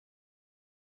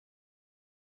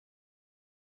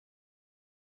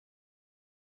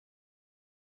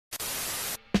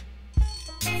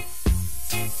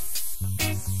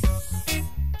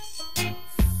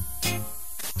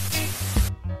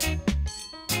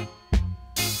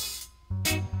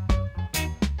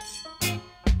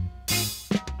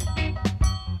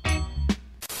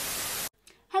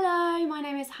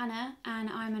Hannah and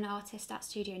I'm an artist at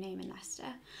studionAme in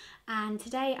Leicester, and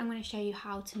today I'm going to show you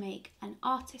how to make an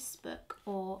artist's book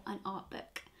or an art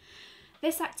book.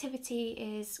 This activity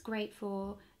is great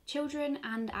for children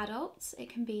and adults. It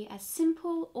can be as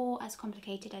simple or as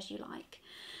complicated as you like.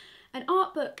 An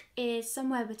art book is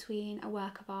somewhere between a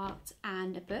work of art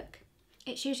and a book.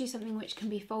 It's usually something which can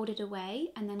be folded away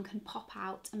and then can pop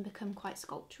out and become quite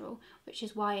sculptural, which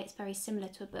is why it's very similar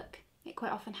to a book. It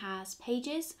quite often has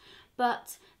pages,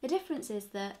 but the difference is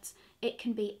that it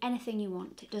can be anything you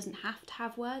want. It doesn't have to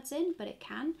have words in, but it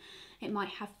can. It might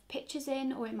have pictures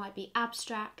in, or it might be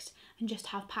abstract and just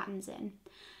have patterns in.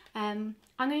 I'm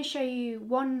going to show you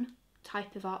one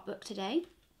type of art book today,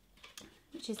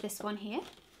 which is this one here,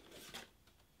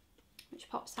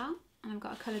 which pops out, and I've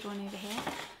got a coloured one over here.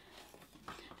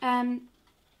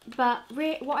 But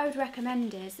what I would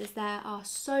recommend is there are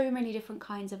so many different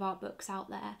kinds of art books out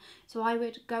there. So I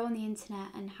would go on the internet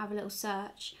and have a little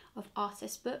search of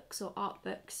artist books or art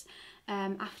books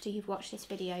after you've watched this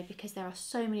video, because there are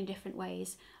so many different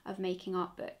ways of making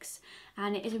art books.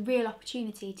 And it is a real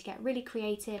opportunity to get really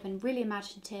creative and really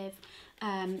imaginative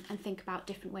and think about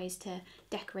different ways to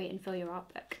decorate and fill your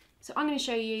art book. So I'm going to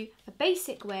show you a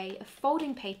basic way of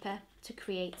folding paper to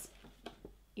create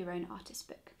your own artist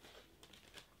book.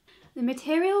 The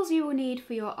materials you will need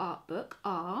for your art book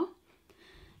are,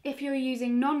 if you're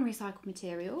using non-recycled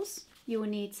materials, you will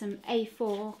need some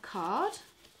A4 card.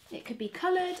 It could be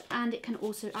coloured, and it can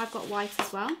also, I've got white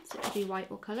as well, so it could be white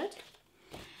or coloured.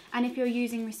 And if you're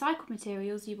using recycled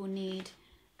materials, you will need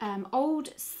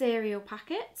old cereal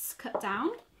packets cut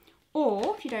down,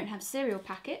 or if you don't have cereal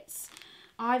packets,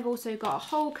 I've also got a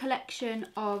whole collection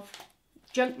of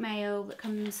junk mail that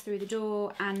comes through the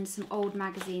door and some old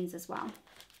magazines as well.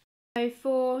 So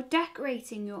for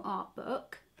decorating your art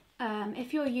book,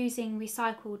 if you're using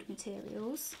recycled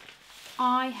materials,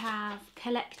 I have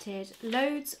collected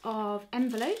loads of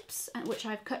envelopes which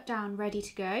I've cut down ready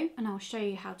to go, and I'll show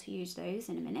you how to use those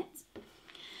in a minute.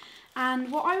 And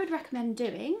what I would recommend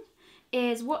doing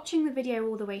is watching the video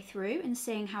all the way through and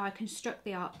seeing how I construct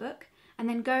the art book, and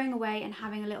then going away and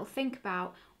having a little think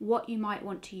about what you might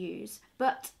want to use.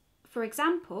 But for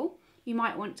example, you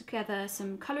might want to gather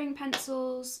some colouring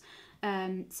pencils,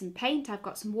 some paint. I've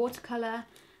got some watercolour,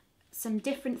 some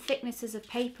different thicknesses of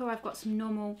paper. I've got some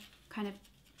normal kind of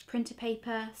printer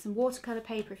paper, some watercolour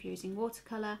paper if you're using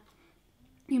watercolour.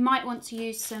 You might want to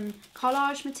use some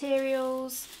collage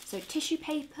materials, so tissue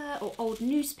paper or old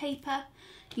newspaper.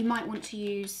 You might want to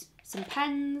use some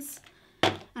pens.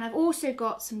 And I've also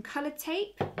got some coloured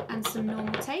tape and some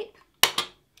normal tape.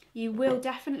 You will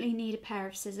definitely need a pair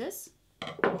of scissors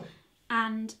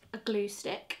and a glue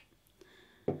stick.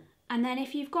 And then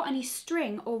if you've got any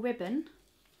string or ribbon,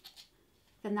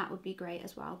 then that would be great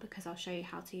as well, because I'll show you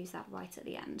how to use that right at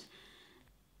the end.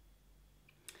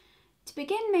 To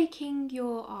begin making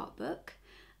your art book,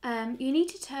 you need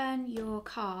to turn your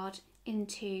card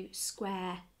into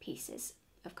square pieces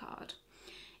of card.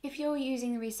 If you're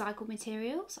using the recycled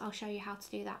materials, I'll show you how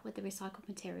to do that with the recycled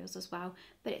materials as well,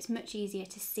 but it's much easier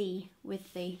to see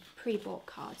with the pre-bought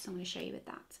card, so I'm going to show you with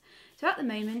that. So at the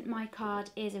moment, my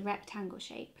card is a rectangle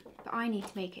shape, but I need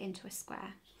to make it into a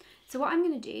square. So what I'm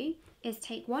going to do is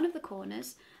take one of the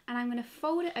corners and I'm going to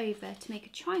fold it over to make a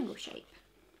triangle shape.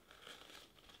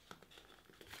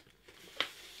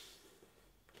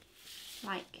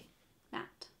 Like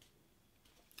that.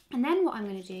 And then what I'm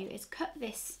going to do is cut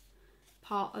this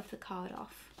part of the card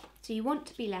off. So you want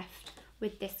to be left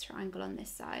with this triangle on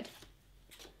this side.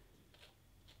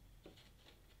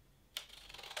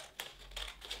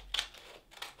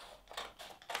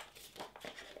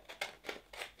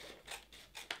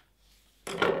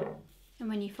 And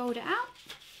when you fold it out,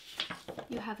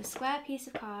 you have a square piece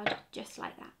of card just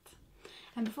like that.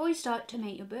 And before you start to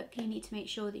make your book, you need to make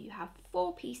sure that you have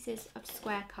 4 pieces of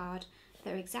square card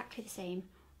that are exactly the same,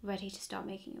 ready to start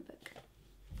making your book.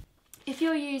 If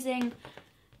you're using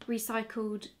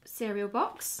recycled cereal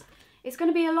box, it's going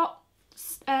to be a lot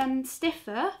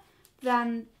stiffer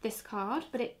than this card,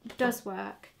 but it does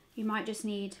work. You might just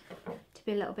need to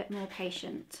be a little bit more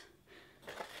patient.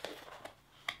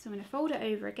 So I'm going to fold it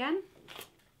over again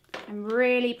and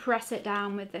really press it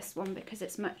down with this one because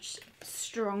it's much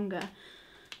stronger.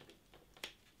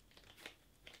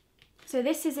 So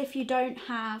this is if you don't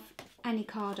have any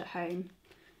card at home.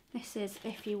 This is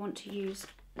if you want to use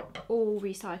all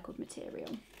recycled material.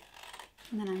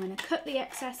 And then I'm going to cut the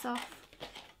excess off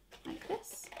like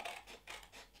this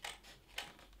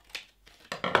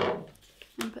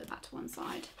and put that to one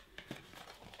side.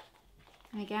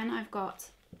 And again, I've got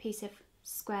a piece of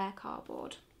square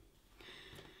cardboard.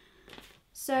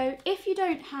 So if you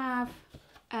don't have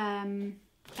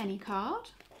any card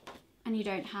and you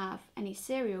don't have any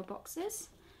cereal boxes,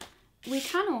 we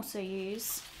can also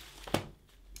use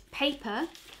paper,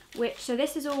 so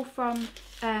this is all from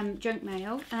junk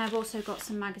mail, and I've also got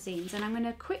some magazines, and I'm going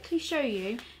to quickly show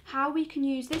you how we can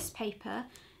use this paper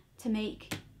to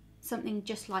make something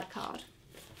just like card.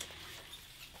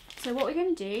 So what we're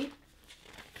going to do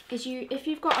is, if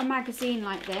you've got a magazine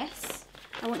like this,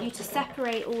 I want you to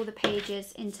separate all the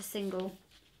pages into single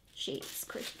sheets,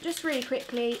 just really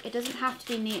quickly. It doesn't have to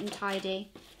be neat and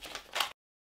tidy.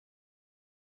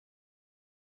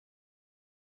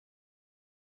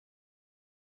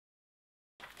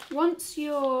 Once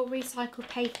your recycled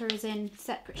paper is in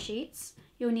separate sheets,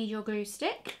 you'll need your glue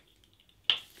stick.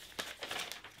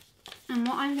 And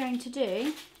what I'm going to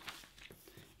do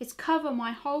is cover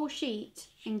my whole sheet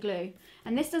in glue.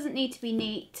 And this doesn't need to be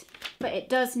neat, but it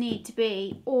does need to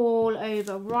be all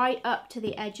over, right up to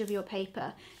the edge of your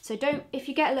paper. So if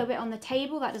you get a little bit on the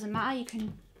table, that doesn't matter. You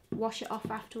can wash it off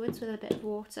afterwards with a bit of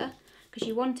water, because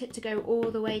you want it to go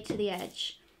all the way to the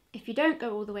edge. If you don't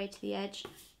go all the way to the edge,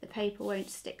 the paper won't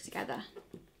stick together.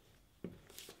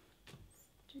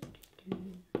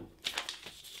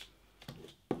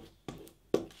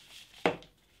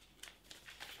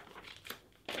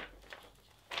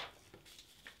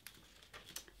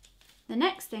 The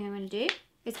next thing I'm going to do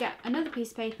is get another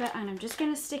piece of paper, and I'm just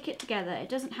going to stick it together. It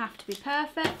doesn't have to be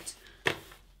perfect.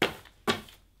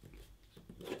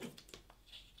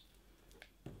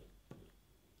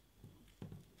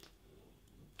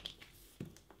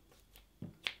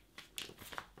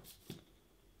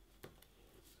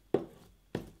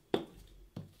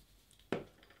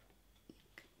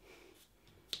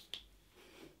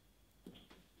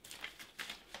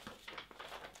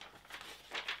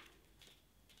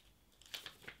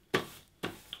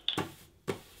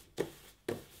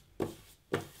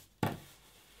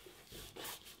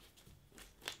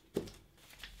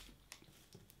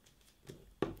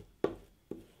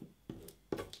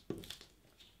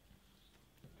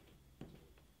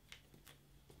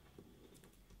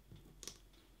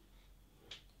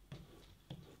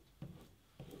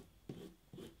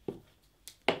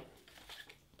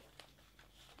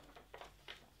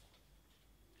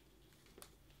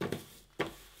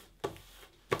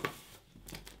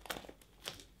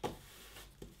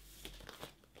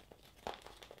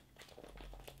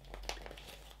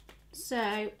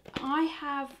 So I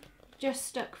have just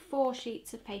stuck 4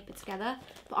 sheets of paper together,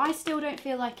 but I still don't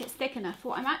feel like it's thick enough.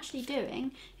 What I'm actually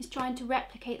doing is trying to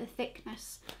replicate the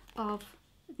thickness of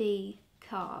the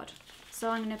card. So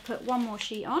I'm going to put one more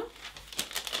sheet on.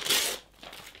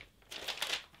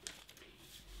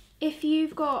 If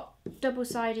you've got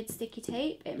double-sided sticky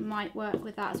tape, it might work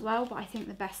with that as well, but I think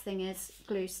the best thing is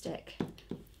glue stick.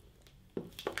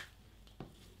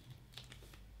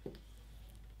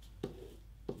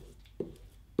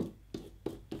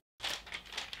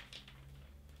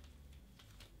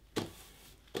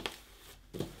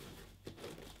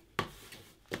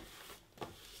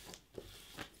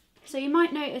 So you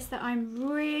might notice that I'm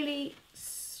really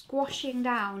squashing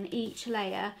down each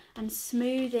layer and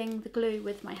smoothing the glue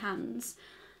with my hands.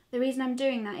 The reason I'm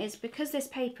doing that is because this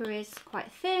paper is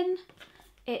quite thin,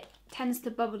 it tends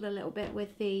to bubble a little bit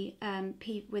with the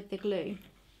glue,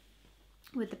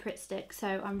 with the Pritt stick.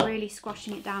 So I'm really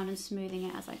squashing it down and smoothing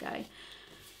it as I go.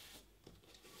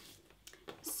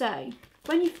 So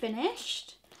when you've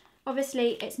finished,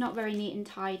 obviously it's not very neat and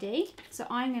tidy. So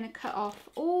I'm going to cut off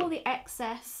all the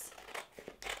excess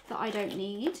that I don't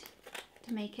need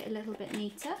to make it a little bit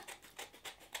neater.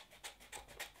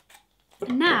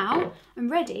 And now I'm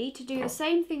ready to do the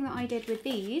same thing that I did with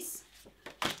these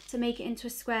to make it into a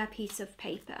square piece of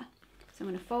paper. So I'm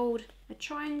going to fold a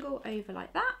triangle over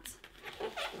like that,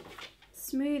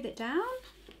 smooth it down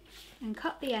and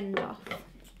cut the end off.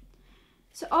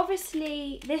 So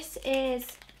obviously this is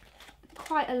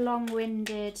quite a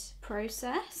long-winded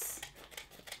process,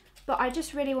 but I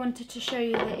just really wanted to show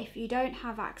you that if you don't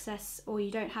have access, or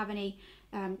you don't have any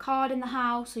card in the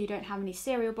house, or you don't have any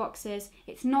cereal boxes,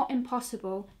 it's not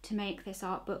impossible to make this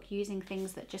art book using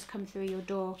things that just come through your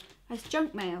door as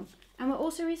junk mail. And we're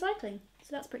also recycling, so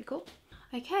that's pretty cool.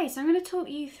 Okay, so I'm going to talk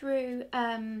you through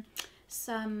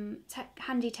some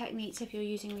handy techniques if you're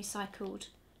using recycled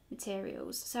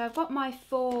materials. So I've got my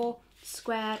 4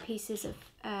 square pieces of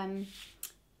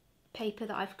paper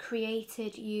that I've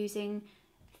created using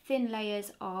thin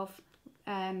layers of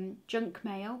junk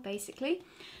mail, basically.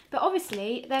 But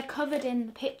obviously they're covered in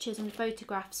the pictures and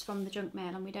photographs from the junk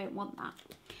mail, and we don't want that.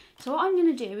 So what I'm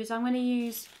going to do is I'm going to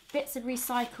use bits of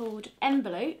recycled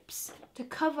envelopes to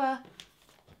cover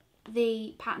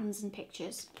the patterns and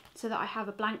pictures, so that I have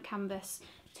a blank canvas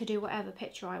to do whatever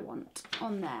picture I want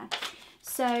on there.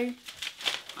 So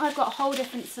I've got a whole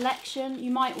different selection.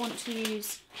 You might want to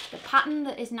use the pattern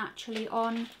that is naturally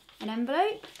on an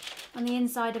envelope. On the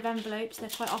inside of envelopes, there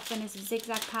quite often is a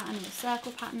zigzag pattern or a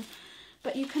circle pattern.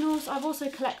 But you can also, I've also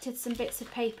collected some bits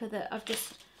of paper that I've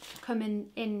just come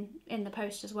in the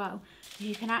post as well.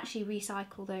 You can actually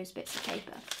recycle those bits of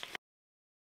paper.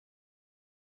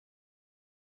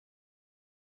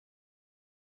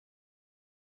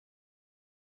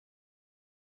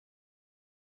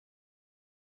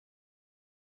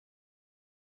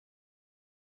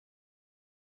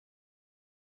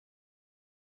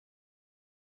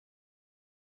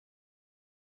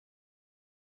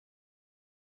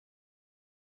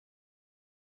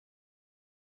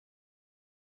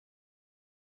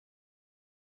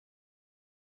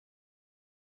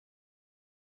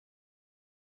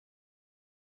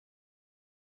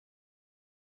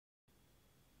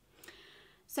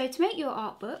 So to make your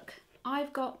art book,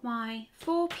 I've got my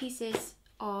 4 pieces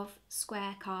of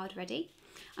square card ready.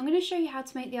 I'm going to show you how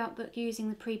to make the art book using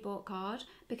the pre-bought card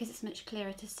because it's much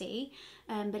clearer to see,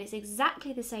 but it's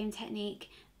exactly the same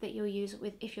technique that you'll use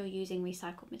if you're using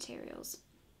recycled materials.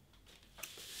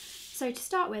 So to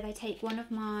start with, I take one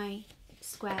of my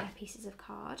square pieces of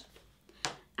card,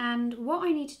 and what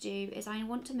I need to do is I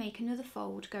want to make another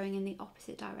fold going in the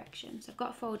opposite direction. So I've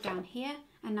got a fold down here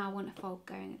and now I want a fold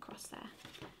going across there.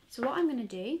 So what I'm going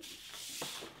to do,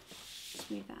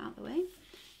 just move that out of the way,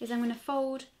 is I'm going to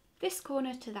fold this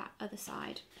corner to that other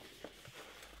side.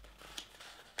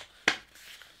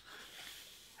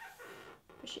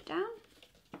 Push it down.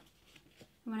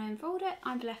 And when I unfold it,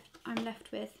 I'm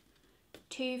left with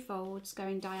 2 folds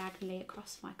going diagonally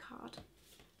across my card.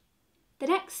 The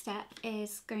next step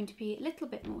is going to be a little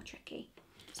bit more tricky,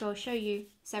 so I'll show you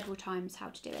several times how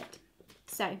to do it.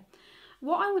 So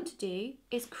what I want to do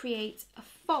is create a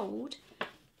fold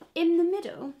in the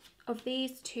middle of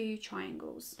these 2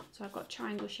 triangles. So I've got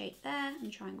triangle shape there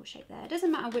and triangle shape there. It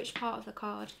doesn't matter which part of the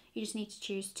card, you just need to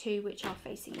choose 2 which are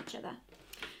facing each other.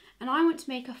 And I want to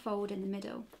make a fold in the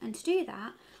middle, and to do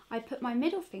that I put my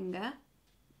middle finger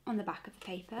on the back of the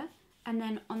paper, and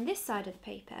then on this side of the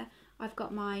paper I've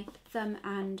got my thumb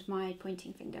and my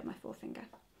pointing finger, my forefinger.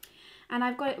 And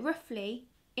I've got it roughly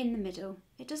in the middle.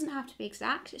 It doesn't have to be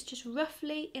exact, it's just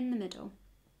roughly in the middle.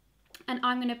 And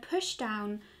I'm going to push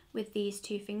down with these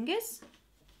 2 fingers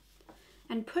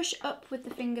and push up with the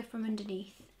finger from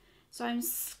underneath. So I'm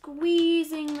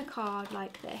squeezing the card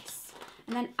like this.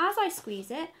 And then as I squeeze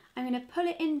it, I'm going to pull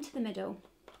it into the middle.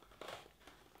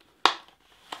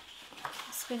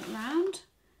 Spin it round.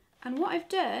 And what I've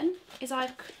done is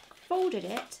I've folded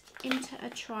it into a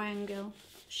triangle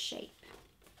shape.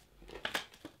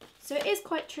 So it is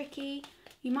quite tricky.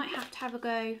 You might have a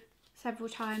go several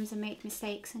times and make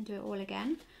mistakes and do it all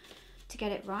again to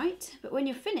get it right. But when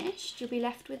you're finished, you'll be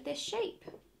left with this shape.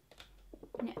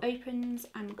 And it opens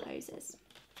and closes.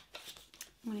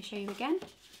 I'm going to show you again.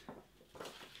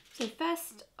 So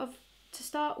to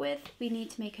start with, we need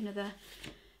to make another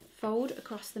fold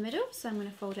across the middle. So I'm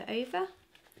going to fold it over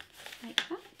like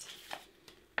that.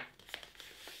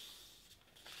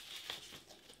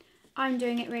 I'm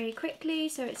doing it really quickly,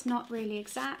 so it's not really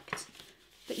exact,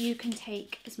 but you can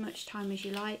take as much time as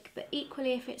you like. But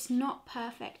equally, if it's not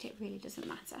perfect, it really doesn't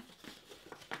matter.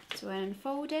 So I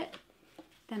unfold it,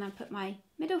 then I put my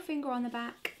middle finger on the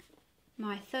back,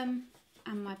 my thumb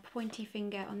and my pointy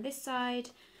finger on this side,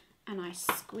 and I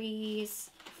squeeze,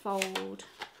 fold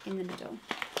in the middle.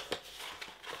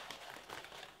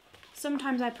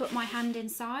 Sometimes I put my hand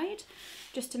inside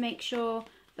just to make sure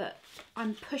that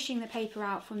I'm pushing the paper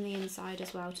out from the inside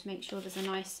as well, to make sure there's a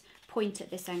nice point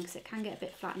at this end, because it can get a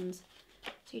bit flattened.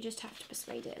 So you just have to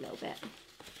persuade it a little bit.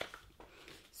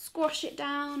 Squash it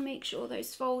down, make sure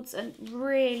those folds are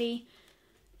really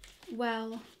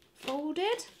well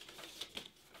folded.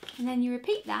 And then you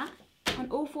repeat that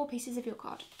on all 4 pieces of your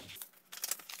card.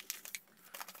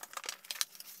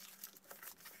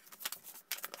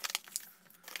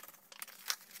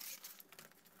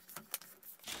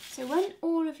 So when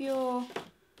all of your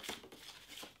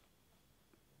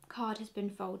card has been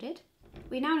folded,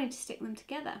 we now need to stick them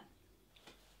together.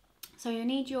 So you'll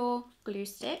need your glue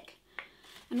stick,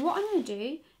 and what I'm going to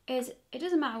do is, it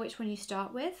doesn't matter which one you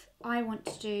start with. I want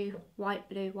to do white,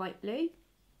 blue,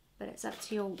 but it's up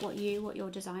to what your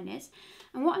design is.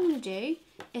 And what I'm going to do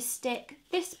is stick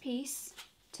this piece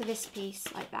to this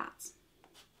piece like that.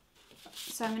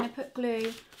 So I'm going to put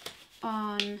glue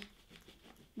on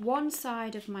one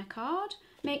side of my card.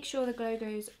 Make sure the glue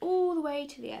goes all the way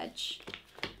to the edge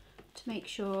to make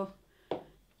sure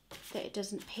that it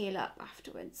doesn't peel up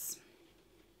afterwards.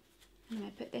 I'm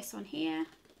going to put this on here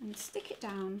and stick it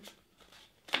down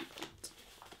like that.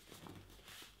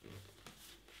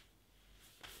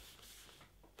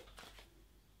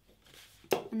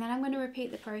 And then I'm going to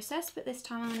repeat the process, but this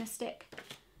time I'm going to stick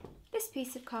this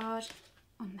piece of card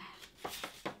on there.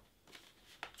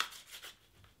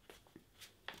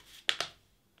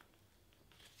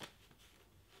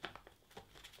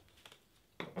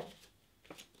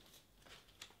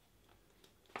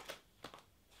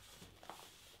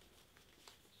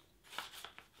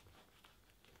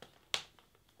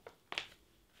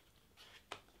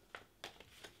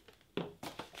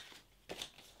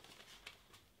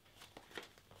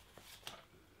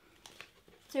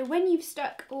 So when you've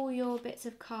stuck all your bits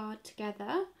of card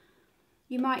together,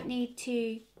 you might need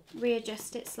to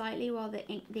readjust it slightly while the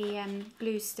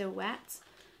glue's still wet,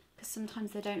 because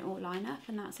sometimes they don't all line up,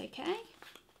 and that's okay.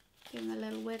 Give them a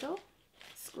little wiggle,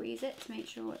 squeeze it to make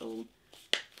sure it all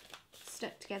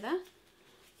stuck together.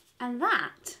 And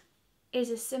that is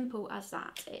as simple as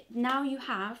that. Now you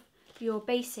have your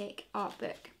basic art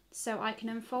book. So I can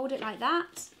unfold it like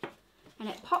that, and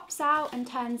it pops out and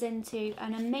turns into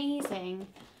an amazing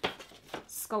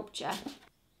sculpture.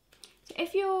 So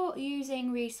if you're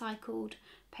using recycled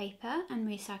paper and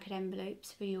recycled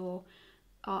envelopes for your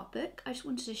art book, I just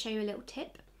wanted to show you a little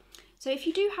tip. So if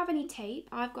you do have any tape,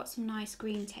 I've got some nice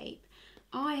green tape.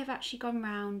 I have actually gone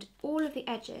round all of the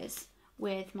edges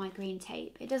with my green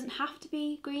tape. It doesn't have to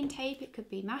be green tape, it could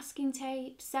be masking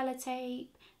tape, sellotape,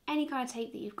 any kind of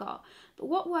tape that you've got. But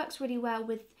what works really well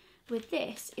with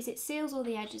this is it seals all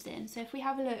the edges in. So if we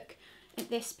have a look at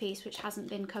this piece, which hasn't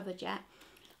been covered yet,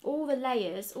 all the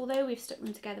layers, although we've stuck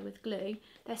them together with glue,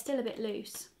 they're still a bit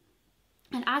loose.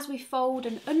 And as we fold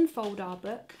and unfold our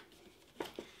book,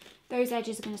 those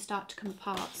edges are going to start to come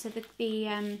apart. So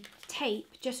the tape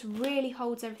just really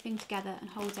holds everything together and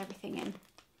holds everything in.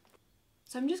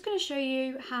 So I'm just going to show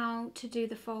you how to do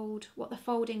the fold, what the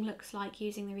folding looks like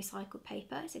using the recycled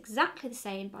paper. It's exactly the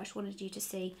same, but I just wanted you to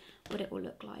see what it will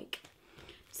look like.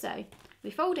 So we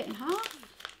fold it in half.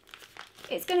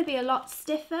 It's going to be a lot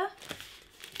stiffer,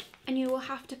 and you will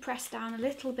have to press down a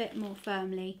little bit more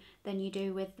firmly than you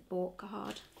do with the bought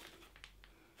card.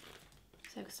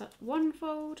 So one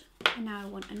fold, and now I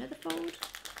want another fold.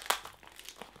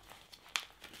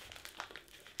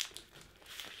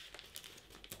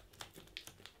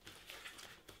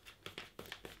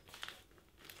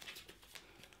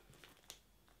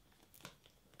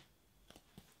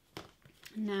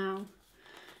 Now,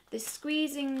 the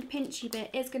squeezing pinchy bit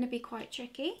is going to be quite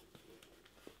tricky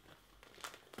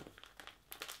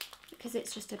because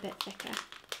it's just a bit thicker,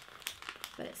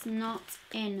 but it's not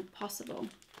impossible.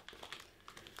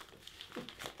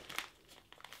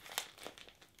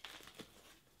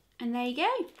 And there you go.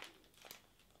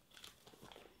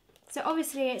 So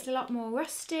obviously it's a lot more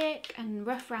rustic and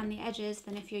rough around the edges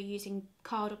than if you're using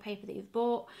card or paper that you've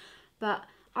bought, but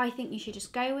I think you should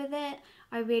just go with it.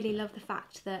 I really love the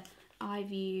fact that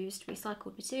I've used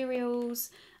recycled materials.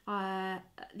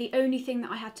 The only thing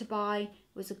that I had to buy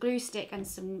was a glue stick and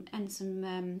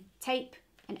some tape,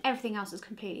 and everything else was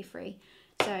completely free.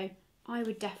 So I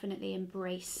would definitely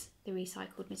embrace the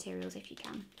recycled materials if you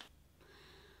can.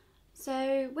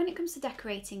 So when it comes to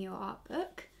decorating your art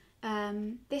book,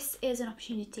 this is an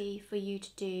opportunity for you to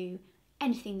do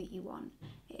anything that you want.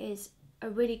 It is a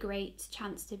really great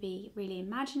chance to be really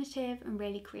imaginative and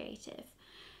really creative.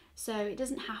 So it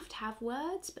doesn't have to have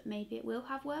words, but maybe it will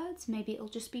have words, maybe it'll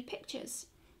just be pictures.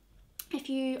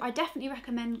 I definitely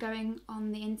recommend going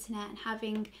on the internet and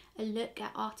having a look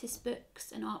at artist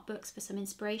books and art books for some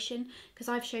inspiration, because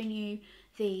I've shown you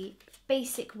the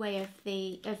basic way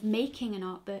of making an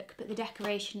art book, but the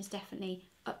decoration is definitely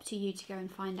up to you to go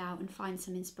and find out and find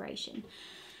some inspiration.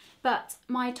 But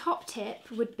my top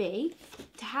tip would be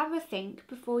to have a think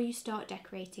before you start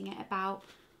decorating it about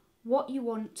what you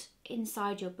want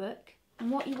inside your book and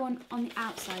what you want on the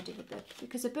outside of the book,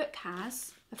 because a book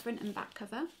has a front and back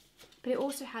cover, but it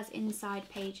also has inside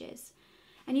pages.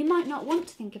 And you might not want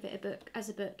to think of it as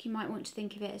a book, you might want to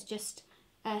think of it as just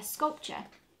a sculpture,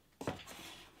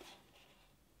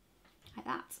 like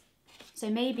that. So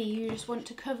maybe you just want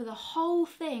to cover the whole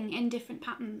thing in different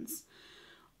patterns,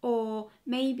 or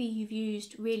maybe you've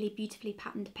used really beautifully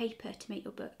patterned paper to make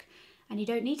your book and you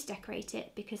don't need to decorate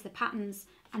it because the patterns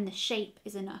and the shape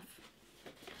is enough.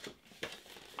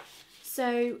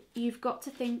 So you've got to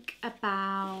think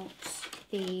about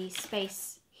the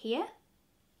space here,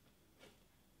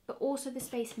 but also the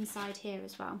space inside here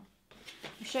as well.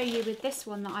 I'll show you with this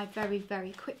one that I very,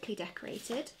 very quickly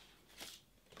decorated.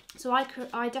 So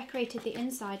I decorated the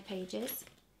inside pages,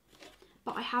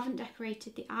 but I haven't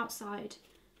decorated the outside.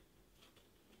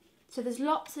 So there's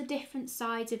lots of different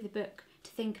sides of the book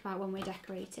to think about when we're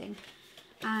decorating.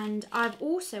 And I've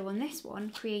also on this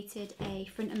one created a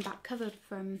front and back cover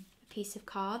from a piece of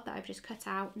card that I've just cut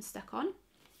out and stuck on.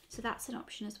 So that's an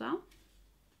option as well.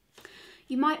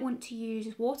 You might want to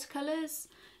use watercolours.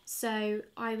 So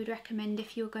I would recommend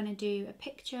if you're going to do a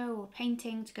picture or a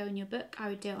painting to go in your book, I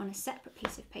would do it on a separate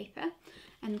piece of paper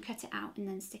and cut it out and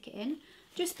then stick it in,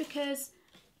 just because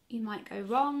you might go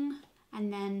wrong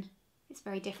and then it's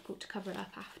very difficult to cover it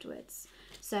up afterwards.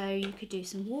 So you could do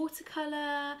some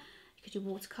watercolour, you could do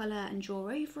watercolour and draw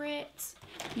over it.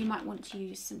 You might want to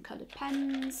use some coloured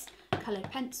pens, coloured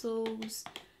pencils.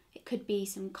 It could be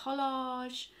some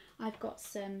collage. I've got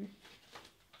some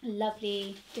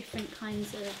lovely different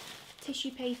kinds of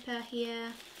tissue paper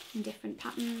here in different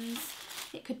patterns.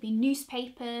 It could be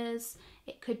newspapers,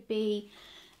 it could be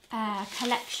a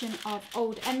collection of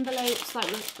old envelopes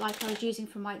like I was using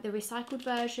from the recycled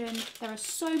version. There are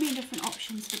so many different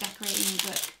options for decorating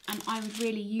your book, and I would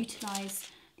really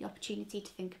utilise the opportunity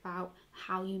to think about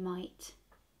how you might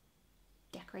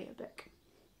decorate a book.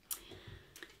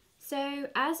 So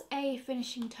as a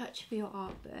finishing touch for your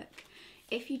art book,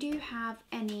 if you do have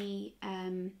any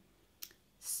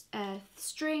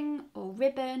string or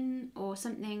ribbon or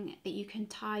something that you can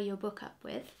tie your book up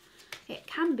with, it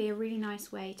can be a really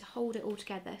nice way to hold it all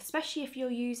together, especially if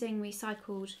you're using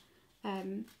recycled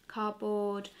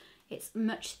cardboard. It's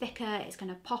much thicker, it's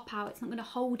going to pop out, it's not going to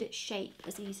hold its shape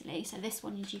as easily. So this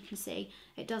one, as you can see,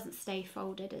 it doesn't stay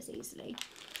folded as easily.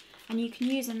 And you can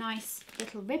use a nice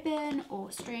little ribbon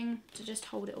or string to just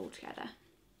hold it all together.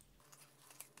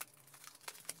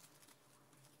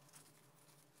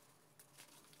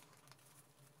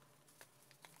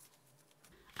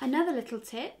 Another little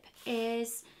tip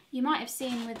is, you might have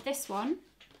seen with this one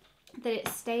that it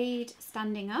stayed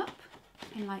standing up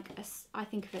in I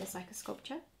think of it as like a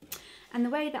sculpture. And the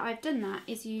way that I've done that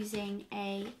is using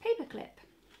a paper clip.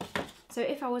 So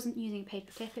if I wasn't using a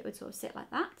paper clip, it would sort of sit like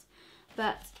that.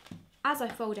 But as I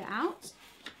fold it out,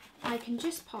 I can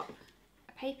just pop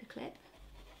a paper clip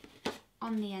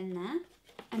on the end there,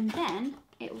 and then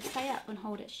it will stay up and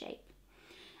hold its shape.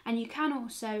 And you can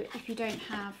also, if you don't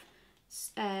have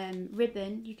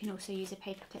ribbon, you can also use a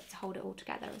paper clip to hold it all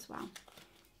together as well.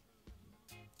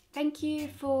 Thank you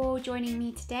for joining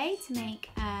me today to make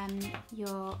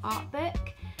your art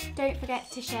book. Don't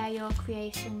forget to share your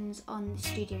creations on the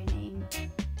studionAme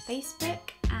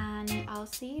Facebook, and I'll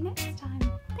see you next time.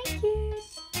 Thank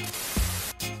you!